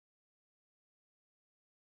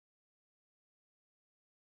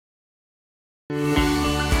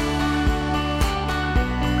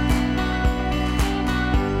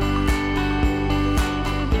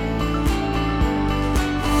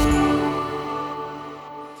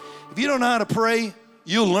you don't know how to pray,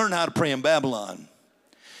 you'll learn how to pray in Babylon.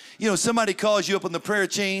 You know, somebody calls you up on the prayer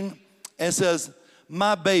chain and says,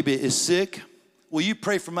 my baby is sick. Will you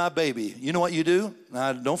pray for my baby? You know what you do?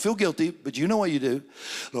 Now, don't feel guilty, but you know what you do.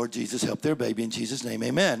 Lord Jesus, help their baby in Jesus' name,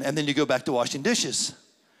 amen. And then you go back to washing dishes.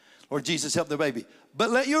 Lord Jesus, help their baby. But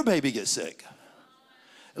let your baby get sick.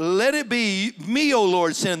 Let it be me, oh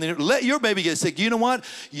Lord, send. Let your baby get sick. You know what?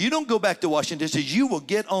 You don't go back to washing dishes. You will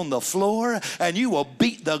get on the floor and you will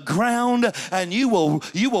beat the ground and you will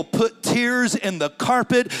put tears in the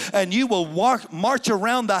carpet and you will march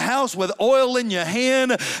around the house with oil in your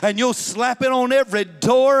hand and you'll slap it on every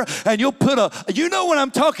door and you'll you know what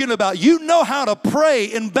I'm talking about. You know how to pray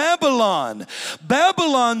in Babylon.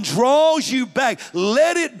 Babylon draws you back.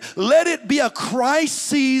 Let it be a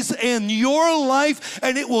crisis in your life,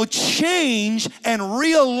 and it will change and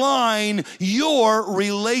realign your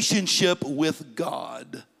relationship with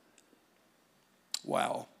God.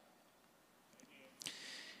 Wow.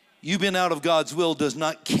 You've been out of God's will does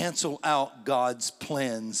not cancel out God's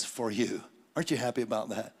plans for you. Aren't you happy about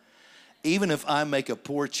that? Even if I make a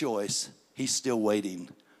poor choice, He's still waiting.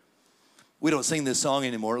 We don't sing this song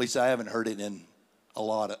anymore. At least I haven't heard it in a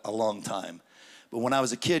long time. But when I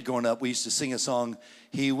was a kid growing up, we used to sing a song,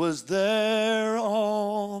 He was there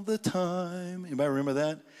all the time. Anybody remember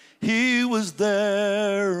that? He was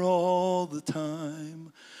there all the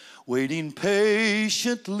time, waiting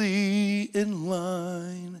patiently in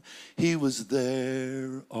line. He was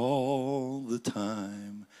there all the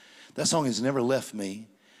time. That song has never left me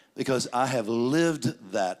because I have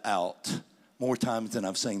lived that out more times than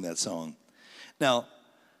I've sang that song. Now,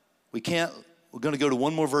 we're going to go to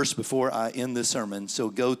one more verse before I end this sermon. So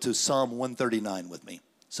go to Psalm 139 with me.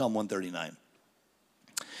 Psalm 139.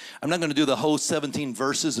 I'm not going to do the whole 17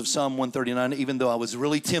 verses of Psalm 139, even though I was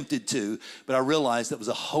really tempted to, but I realized that was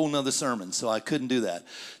a whole nother sermon, so I couldn't do that.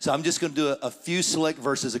 So I'm just going to do a few select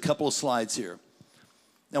verses, a couple of slides here.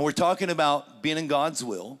 Now we're talking about being in God's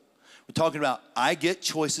will. We're talking about I get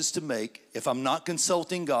choices to make if I'm not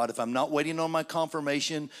consulting God, if I'm not waiting on my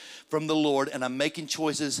confirmation from the Lord, and I'm making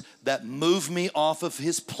choices that move me off of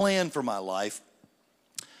His plan for my life.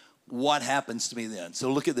 What happens to me then?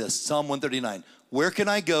 So look at this, Psalm 139. Where can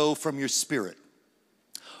I go from your spirit?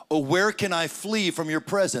 Or where can I flee from your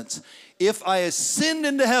presence? If I ascend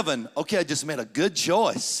into heaven, okay, I just made a good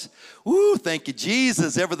choice. Woo, thank you,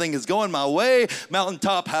 Jesus. Everything is going my way.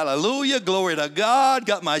 Mountaintop, hallelujah, glory to God.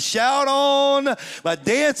 Got my shout on, my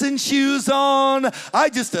dancing shoes on. I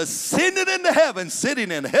just ascended into heaven,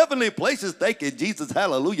 sitting in heavenly places. Thank you, Jesus,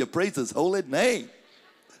 hallelujah, praise His holy name.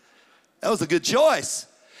 That was a good choice.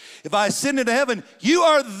 If I ascend into heaven, you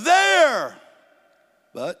are there.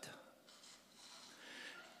 But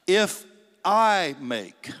if I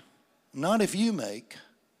make, not if you make,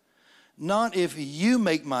 not if you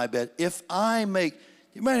make my bed, if I make,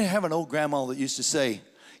 you might have an old grandma that used to say,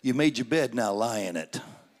 you made your bed, now lie in it.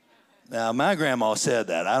 Now, my grandma said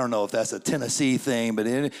that. I don't know if that's a Tennessee thing, but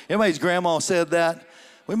anybody's grandma said that.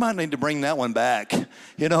 We might need to bring that one back.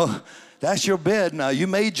 You know, that's your bed now. You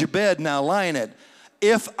made your bed, now lie in it.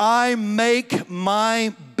 If I make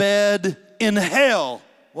my bed in hell.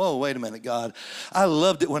 Whoa, wait a minute, God. I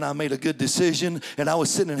loved it when I made a good decision and I was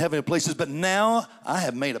sitting in heavenly places, but now I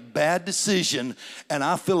have made a bad decision and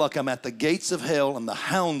I feel like I'm at the gates of hell and the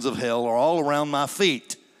hounds of hell are all around my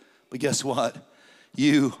feet. But guess what?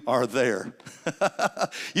 You are there.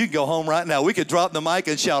 You can go home right now. We could drop the mic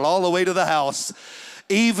and shout all the way to the house.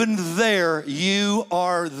 Even there, you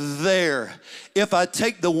are there. If I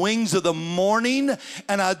take the wings of the morning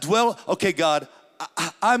and I dwell, okay, God,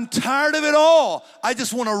 I'm tired of it all. I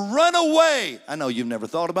just want to run away. I know you've never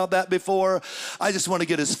thought about that before. I just want to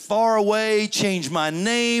get as far away, change my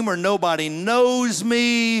name or nobody knows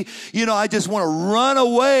me. You know, I just want to run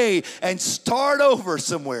away and start over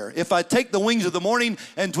somewhere. If I take the wings of the morning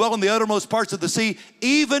and dwell in the uttermost parts of the sea,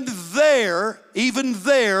 even there,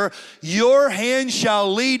 your hand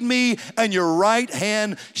shall lead me and your right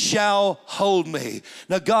hand shall hold me.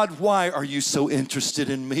 Now, God, why are you so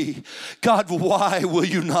interested in me? God, why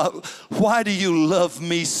do you love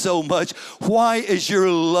me so much? Why is your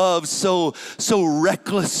love so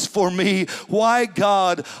reckless for me? Why,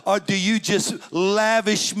 God, do you just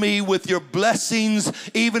lavish me with your blessings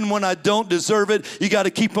even when I don't deserve it? You got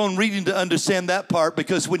to keep on reading to understand that part,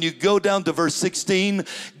 because when you go down to verse 16,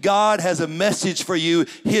 God has a message message for you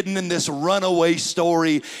hidden in this runaway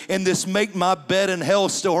story, in this make my bed in hell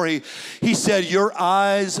story. He said, your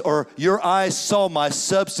eyes saw my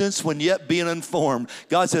substance when yet being unformed.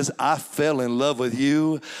 God says, I fell in love with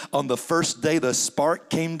you on the first day the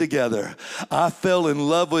spark came together. I fell in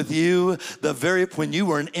love with you when you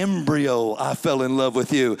were an embryo. I fell in love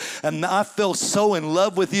with you. And I fell so in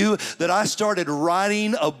love with you that I started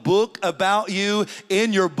writing a book about you.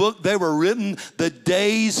 In your book, they were written the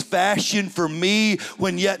days fashioned for me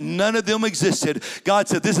when yet none of them existed. God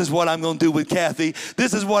said, this is what I'm going to do with Kathy.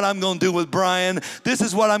 This is what I'm going to do with Brian. This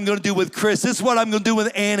is what I'm going to do with Chris. This is what I'm going to do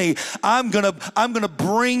with Annie. I'm going to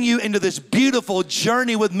bring you into this beautiful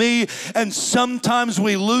journey with me. And sometimes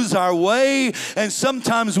we lose our way, and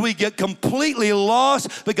sometimes we get completely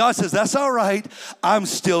lost. But God says, that's all right. I'm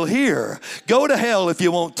still here. Go to hell if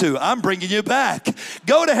you want to. I'm bringing you back.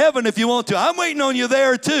 Go to heaven if you want to. I'm waiting on you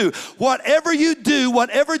there too. Whatever you do,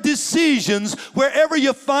 whatever decisions, wherever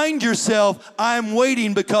you find yourself, I'm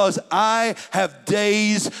waiting because I have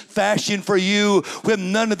days fashioned for you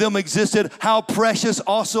when none of them existed. How precious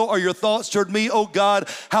also are your thoughts toward me, oh God.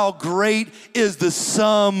 How great is the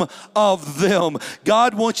sum of them.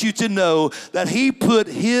 God wants you to know that He put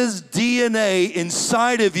His DNA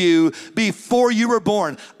inside of you before you were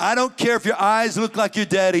born. I don't care if your eyes look like your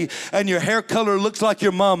daddy and your hair color looks like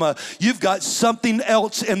your mama. You've got something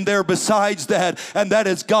else in there besides that, and that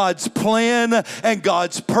is God's plan and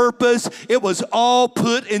God's purpose. It was all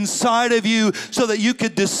put inside of you so that you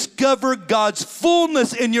could discover God's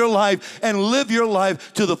fullness in your life and live your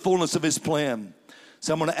life to the fullness of His plan.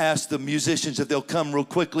 So I'm going to ask the musicians if they'll come real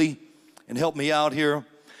quickly and help me out here.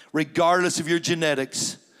 Regardless of your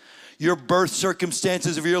genetics, your birth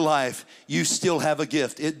circumstances of your life, you still have a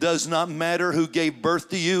gift. It does not matter who gave birth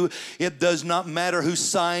to you. It does not matter who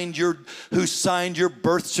signed your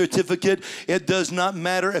birth certificate. It does not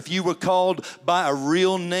matter if you were called by a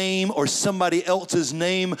real name or somebody else's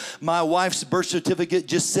name. My wife's birth certificate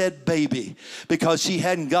just said baby because she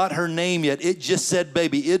hadn't got her name yet. It just said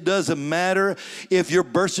baby. It doesn't matter if your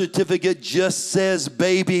birth certificate just says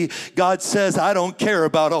baby. God says, I don't care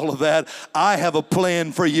about all of that. I have a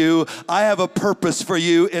plan for you. I have a purpose for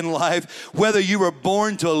you in life. Whether you were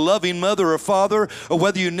born to a loving mother or father, or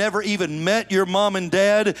whether you never even met your mom and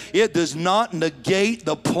dad, it does not negate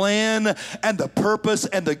the plan and the purpose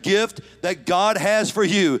and the gift that God has for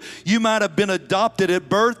you. You might have been adopted at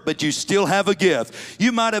birth, but you still have a gift.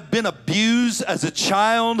 You might have been abused as a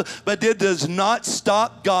child, but it does not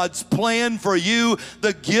stop God's plan for you.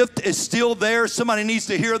 The gift is still there. Somebody needs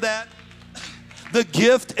to hear that. The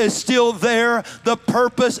gift is still there. The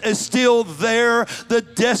purpose is still there. The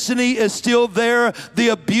destiny is still there. The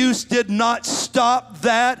abuse did not stop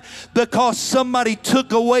that. Because somebody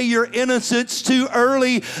took away your innocence too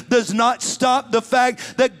early does not stop the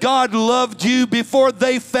fact that God loved you before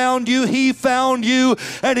they found you. He found you,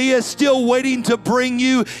 and He is still waiting to bring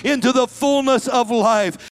you into the fullness of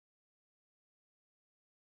life.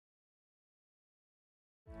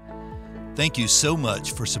 Thank you so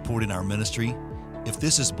much for supporting our ministry. If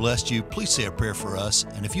this has blessed you, please say a prayer for us.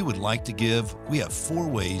 And if you would like to give, we have 4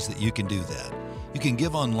 ways that you can do that. You can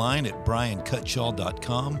give online at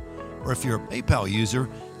briancutshaw.com, or if you're a PayPal user,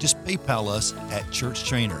 just PayPal us at Church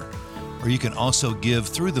Trainer. Or you can also give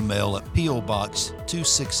through the mail at P.O. Box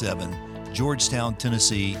 267, Georgetown,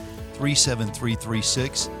 Tennessee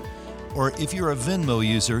 37336. Or if you're a Venmo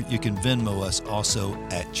user, you can Venmo us also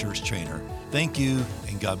at Church Trainer. Thank you,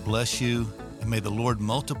 and God bless you, and may the Lord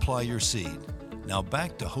multiply your seed. Now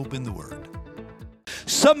back to Hope in the Word.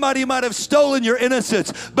 Somebody might have stolen your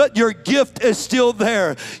innocence, but your gift is still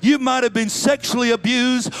there. You might have been sexually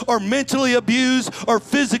abused or mentally abused or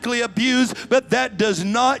physically abused, but that does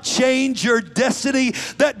not change your destiny.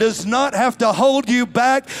 That does not have to hold you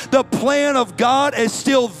back. The plan of God is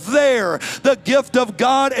still there. The gift of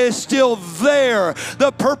God is still there.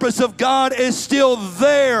 The purpose of God is still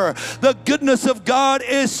there. The goodness of God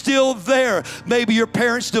is still there. Maybe your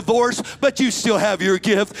parents divorced, but you still have your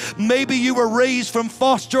gift. Maybe you were raised from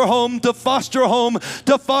foster home to foster home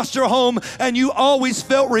to foster home, and you always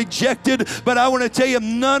felt rejected. But I want to tell you,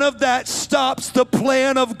 none of that stops the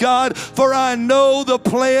plan of God. For I know the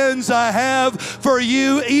plans I have for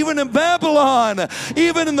you, even in Babylon,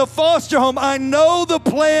 even in the foster home. I know the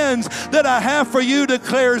plans that I have for you,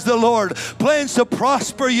 declares the Lord. Plans to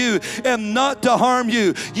prosper you and not to harm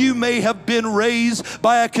you. You may have been raised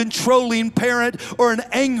by a controlling parent or an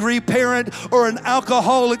angry parent or an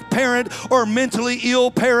alcoholic parent or mentally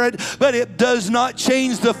ill parent, but it does not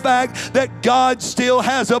change the fact that God still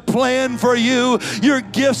has a plan for you. Your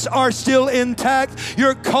gifts are still intact.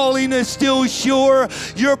 Your calling is still sure.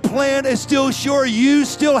 Your plan is still sure. You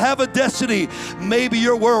still have a destiny. Maybe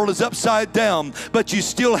your world is upside down, but you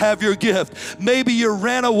still have your gift. Maybe you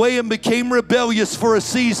ran away and became rebellious for a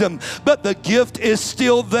season, but the gift is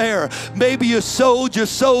still there. Maybe you sold your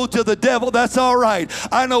soul to the devil. That's all right.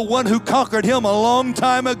 I know one who conquered him a long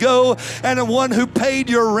time ago, and one who paid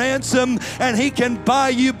your ransom, and he can buy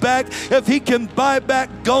you back. If he can buy back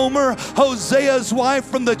Gomer, Hosea's wife,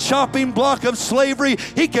 from the chopping block of slavery,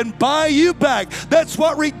 he can buy you back. That's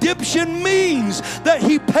what redemption means, that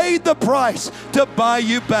he paid the price to buy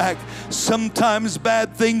you back. Sometimes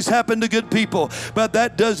bad things happen to good people, but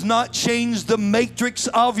that does not change the matrix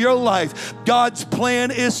of your life. God's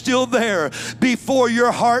plan is still there. Before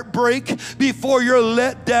your heartbreak, before your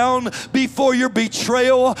letdown, before your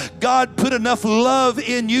betrayal, God put enough love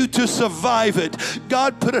in you to survive it.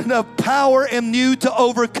 God put enough power in you to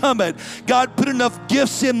overcome it. God put enough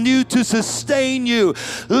gifts in you to sustain you.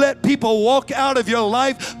 Let people walk out of your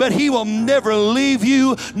life, but he will never leave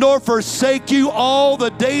you nor forsake you all the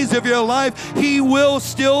days of your life. He will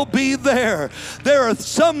still be there. There are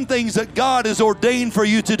some things that God has ordained for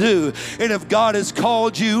you to do, and if God has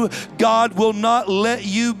called you, God will not let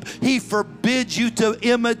you. He forbids you to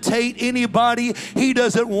imitate anybody. He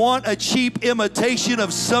doesn't want a cheap imitation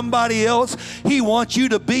of somebody else. He wants you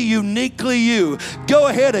to be uniquely you. Go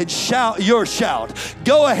ahead and shout your shout.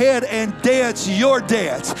 Go ahead and dance your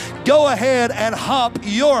dance. Go ahead and hop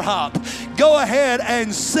your hop. Go ahead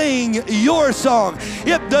and sing your song.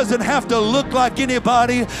 It doesn't have to look like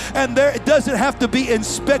anybody, and it doesn't have to be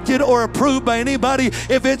inspected or approved by anybody.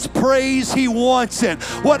 If it's praise, he wants it.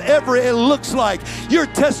 Whatever it looks like. Your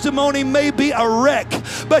testimony may be a wreck,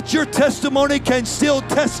 but your testimony can still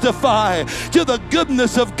testify to the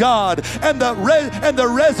goodness of God and the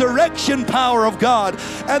resurrection power of God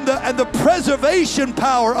and the preservation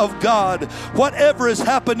power of God. Whatever has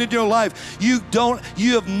happened in your life, you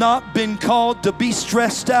have not been called to be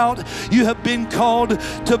stressed out. You have been called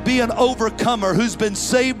to be an overcomer who's been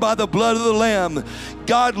saved by the blood of the Lamb.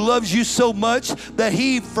 God loves you so much that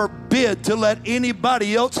he forbid to let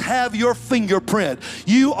anybody else have your fingerprint.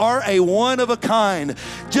 You are a one of a kind.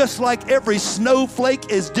 Just like every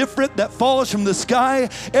snowflake is different that falls from the sky,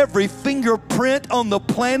 every fingerprint on the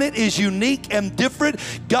planet is unique and different.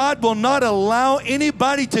 God will not allow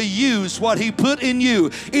anybody to use what he put in you.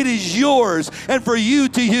 It is yours and for you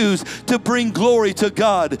to use to bring glory to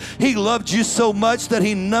God. He loved you so much that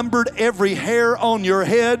he numbered every hair on your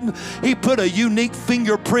head. He put a unique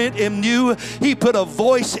fingerprint in you. He put a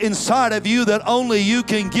voice inside of you that only you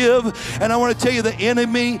can give. And I want to tell you, the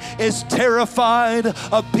enemy is terrified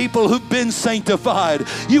of people who've been sanctified.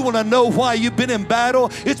 You want to know why you've been in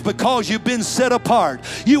battle? It's because you've been set apart.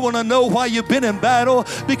 You want to know why you've been in battle?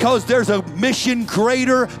 Because there's a mission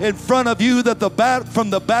greater in front of you from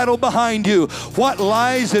the battle behind you. What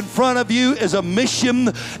lies in front of you is a mission,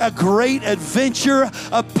 a great adventure,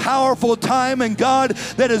 a powerful time in God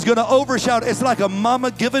that is going to overshadow. It's like a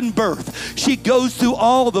mama giving birth. She goes through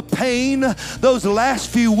all the pain. Those last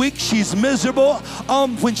few weeks, she's miserable.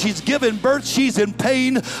 When she's giving birth, she's in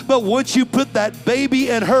pain. But once you put that baby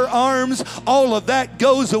in her arms, all of that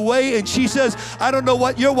goes away. And she says, I don't know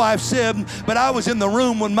what your wife said, but I was in the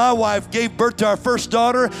room when my wife gave birth to our first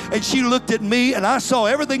daughter, and she looked at me, and I saw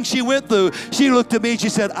everything she went through. She looked at me and she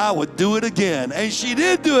said, I would do it again. And she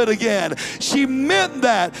did do it again. She meant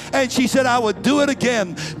that. And she said, I would do it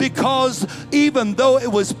again, because even though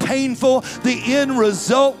it was painful, the end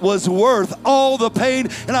result was worth all the pain.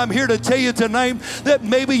 And I'm here to tell you tonight that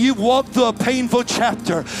maybe you've walked through a painful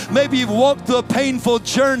chapter. Maybe you've walked through a painful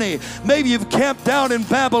journey. Maybe you've camped out in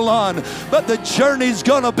Babylon, but the journey's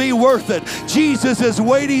gonna be worth it. Jesus is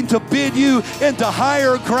waiting to bid you into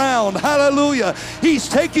higher ground. Hallelujah. He's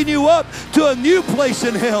taking you up to a new place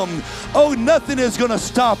in him. Oh, nothing is going to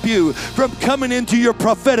stop you from coming into your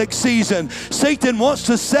prophetic season. Satan wants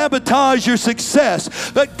to sabotage your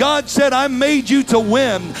success, but God said, I made you to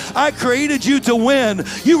win. I created you to win.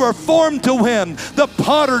 You were formed to win. The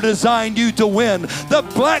potter designed you to win. The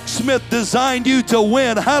blacksmith designed you to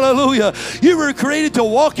win. Hallelujah. You were created to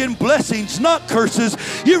walk in blessings, not curses.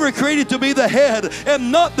 You were created to be the head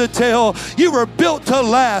and not the tail. You were built to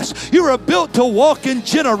last. You were built to walk in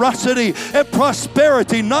generosity and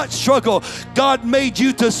prosperity, not struggle. God made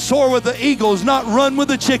you to soar with the eagles, not run with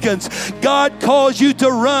the chickens. God calls you to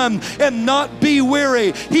run and not be be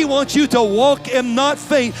weary. He wants you to walk and not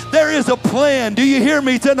faint. There is a plan. Do you hear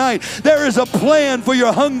me tonight? There is a plan for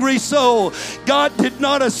your hungry soul. God did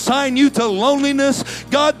not assign you to loneliness.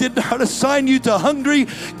 God did not assign you to hungry.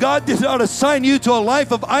 God did not assign you to a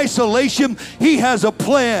life of isolation. He has a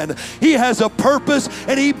plan. He has a purpose,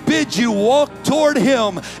 and He bids you walk toward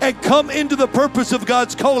Him and come into the purpose of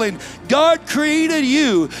God's calling. God created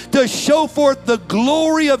you to show forth the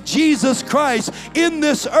glory of Jesus Christ in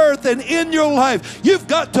this earth and in your life. You've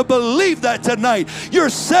got to believe that tonight. Your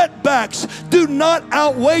setbacks do not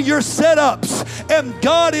outweigh your setups, and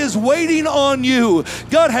God is waiting on you.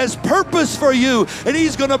 God has purpose for you, and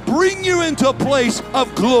He's going to bring you into a place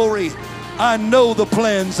of glory. I know the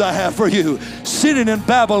plans I have for you. Sitting in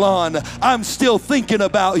Babylon, I'm still thinking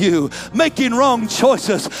about you. Making wrong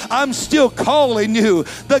choices, I'm still calling you.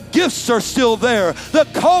 The gifts are still there. The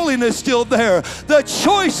calling is still there. The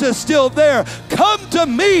choice is still there. Come to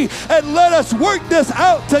me and let us work this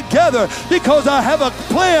out together, because I have a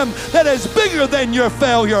plan that is bigger than your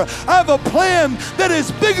failure. I have a plan that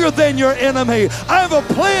is bigger than your enemy. I have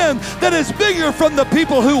a plan that is bigger from the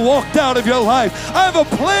people who walked out of your life. I have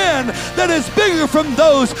a plan that is bigger from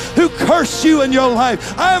those who cursed you in your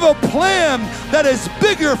life. I have a plan that is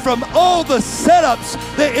bigger from all the setups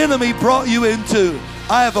the enemy brought you into.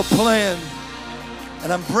 I have a plan,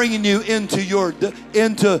 and I'm bringing you into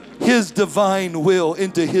His divine will,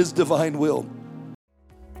 into His divine will.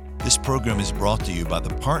 This program is brought to you by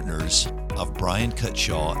the partners of Brian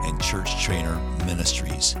Cutshaw and Church Trainer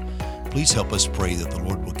Ministries. Please help us pray that the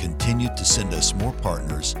Lord will continue to send us more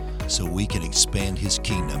partners so we can expand His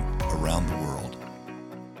kingdom around the world.